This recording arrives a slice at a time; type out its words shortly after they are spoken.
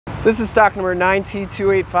This is stock number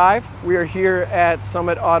 9T285. We are here at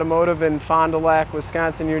Summit Automotive in Fond du Lac,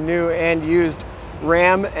 Wisconsin, your new and used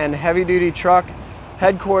Ram and heavy-duty truck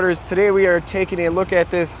headquarters. Today we are taking a look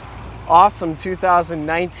at this awesome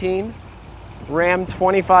 2019 Ram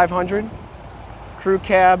 2500 crew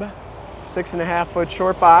cab, 6.5-foot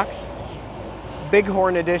short box,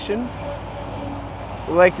 Bighorn edition.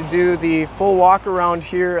 We like to do the full walk around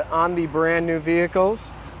here on the brand new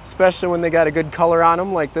vehicles, especially when they got a good color on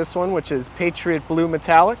them like this one, which is Patriot Blue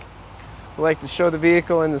Metallic. We like to show the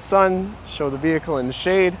vehicle in the sun, show the vehicle in the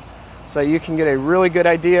shade, so you can get a really good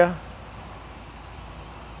idea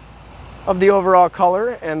of the overall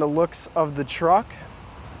color and the looks of the truck.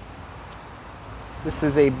 This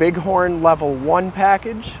is a Bighorn Level 1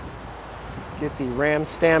 package. Get the Ram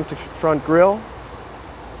stamped front grille.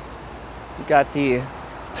 You got the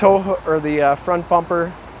front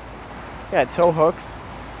bumper, tow hooks.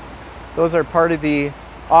 Those are part of the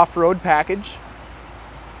off-road package.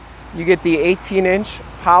 You get the 18-inch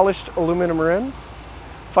polished aluminum rims,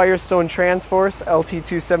 Firestone Transforce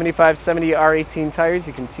LT2 75/70 R18 tires.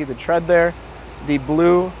 You can see the tread there. The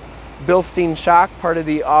blue Bilstein shock, part of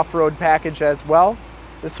the off-road package as well.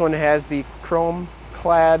 This one has the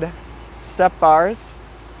chrome-clad step bars,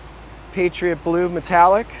 Patriot Blue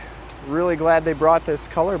Metallic. Really glad they brought this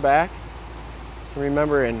color back.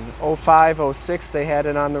 Remember in 05, 06 they had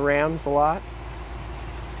it on the Rams a lot,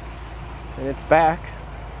 and it's back.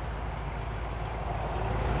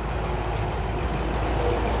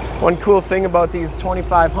 One cool thing about these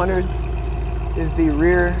 2500s is the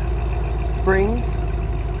rear springs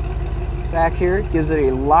back here. It gives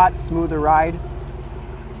it a lot smoother ride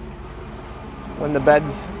when the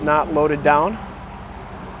bed's not loaded down.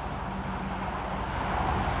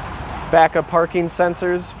 Backup parking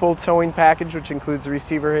sensors, full towing package, which includes the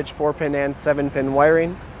receiver hitch, 4-pin and 7-pin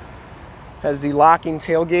wiring. Has the locking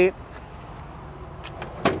tailgate,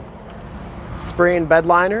 spray and bed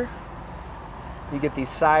liner. You get the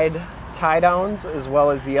side tie downs as well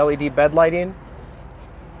as the LED bed lighting,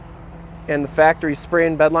 and the factory spray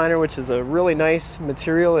and bed liner, which is a really nice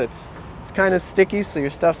material. It's kind of sticky, so your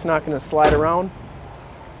stuff's not going to slide around.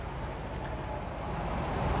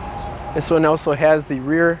 This one also has the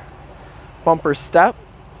rear bumper step,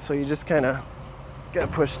 so you just kind of got to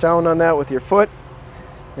push down on that with your foot,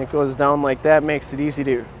 and it goes down like that. Makes it easy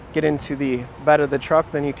to get into the bed of the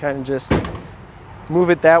truck. Then you kind of just move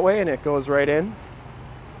it that way and it goes right in.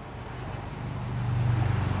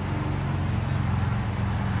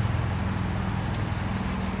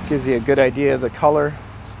 Gives you a good idea of the color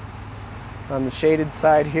on the shaded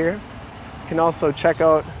side here. You can also check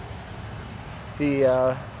out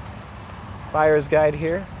the buyer's guide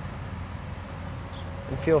here,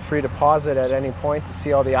 and feel free to pause it at any point to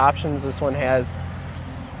see all the options. This one has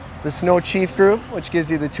the Snow Chief group, which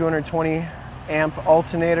gives you the 220 amp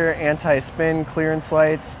alternator, anti-spin, clearance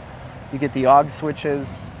lights. You get the AUG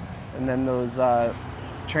switches, and then those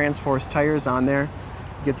Transforce tires on there.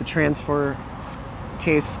 You get the Transforce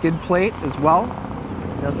case skid plate as well.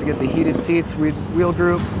 You also get the heated seats, wheel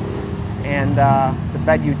group, and the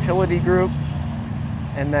bed utility group,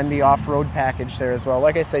 and then the off-road package there as well.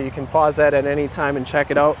 Like I say, you can pause that at any time and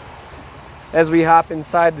check it out. As we hop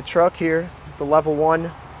inside the truck here, the Level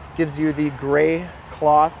 1 gives you the gray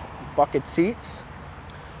cloth bucket seats,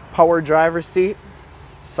 power driver seat,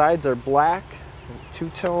 sides are black,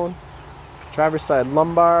 two-tone, driver's side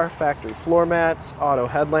lumbar, factory floor mats, auto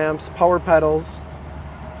headlamps, power pedals,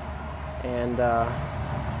 and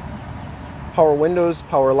power windows,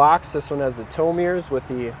 power locks. This one has the tow mirrors with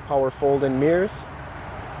the power fold-in mirrors.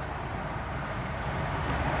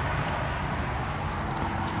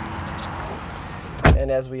 And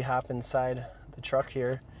as we hop inside the truck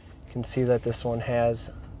here, you can see that this one has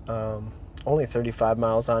only 35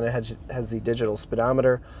 miles on it. Has the digital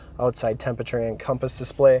speedometer, outside temperature and compass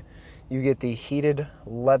display. You get the heated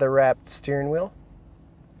leather-wrapped steering wheel,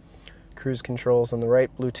 cruise controls on the right,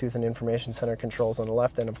 Bluetooth and information center controls on the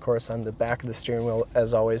left, and of course on the back of the steering wheel,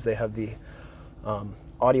 as always, they have the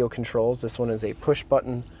audio controls. This one is a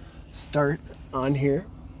push-button start on here.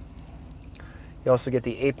 You also get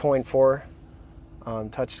the 8.4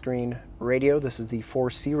 touchscreen radio. This is the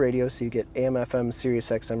 4C radio, so you get AM, FM,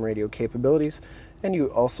 Sirius XM radio capabilities, and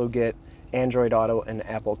you also get Android Auto and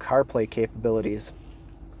Apple CarPlay capabilities.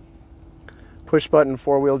 Push button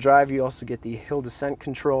 4-wheel drive. You also get the hill descent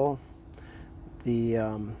control, the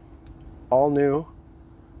all new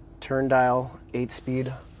turn dial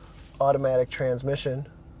 8-speed automatic transmission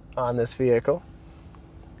on this vehicle.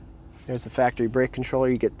 There's the factory brake controller.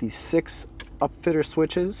 You get the 6 upfitter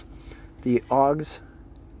switches, the AUX,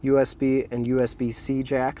 USB, and USB-C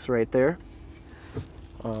jacks right there.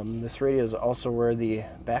 This radio is also where the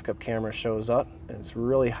backup camera shows up. It's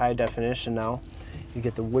really high definition now. You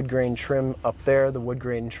get the Woodgrain trim up there, the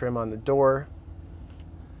Woodgrain trim on the door,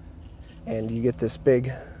 and you get this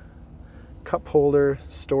big cup holder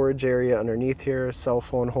storage area underneath here, cell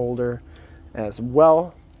phone holder as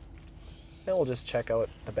well. And we'll just check out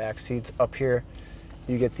the back seats. Up here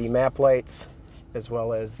you get the map lights as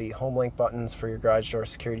well as the Homelink buttons for your garage door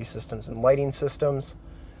security systems and lighting systems.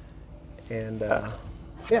 And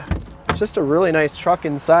yeah, just a really nice truck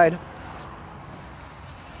inside.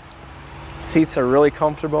 Seats are really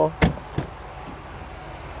comfortable. I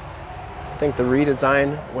think the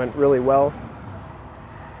redesign went really well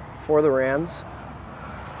for the Rams.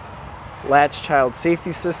 Latch child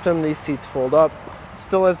safety system. These seats fold up.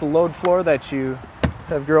 Still has the load floor that you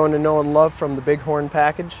have grown to know and love from the Bighorn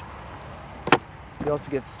package. You also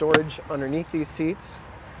get storage underneath these seats.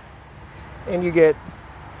 And you get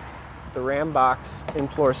the Ram box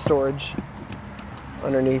in-floor storage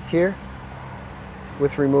underneath here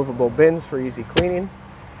with removable bins for easy cleaning.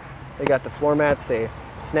 They got the floor mats. They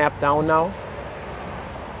snap down now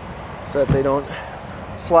so that they don't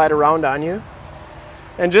slide around on you.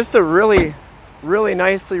 And just a really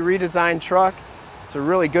nicely redesigned truck. It's a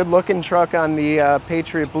really good looking truck on the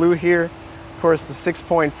Patriot Blue here. Of course, the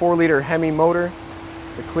 6.4 liter Hemi motor,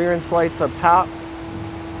 the clearance lights up top.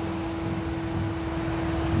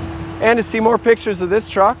 And to see more pictures of this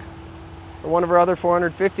truck or one of our other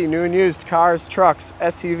 450 new and used cars, trucks,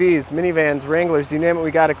 SUVs, minivans, Wranglers, you name it, we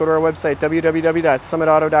got it. Go to our website,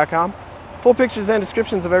 www.summitauto.com. Full pictures and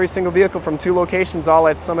descriptions of every single vehicle from 2 locations, all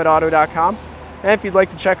at summitauto.com. And if you'd like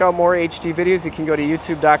to check out more HD videos, you can go to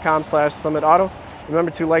youtube.com/summitauto. Remember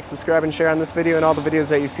to like, subscribe, and share on this video and all the videos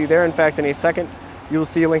that you see there. In fact, in a second, you will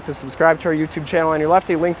see a link to subscribe to our YouTube channel on your left,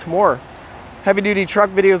 a link to more heavy-duty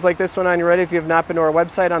truck videos like this one on your right. If you have not been to our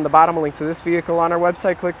website, on the bottom, a link to this vehicle on our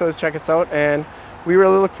website. Click those, check us out, and we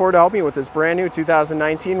really look forward to helping you with this brand new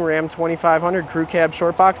 2019 Ram 2500 Crew Cab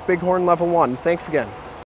Short Box Bighorn Level 1. Thanks again.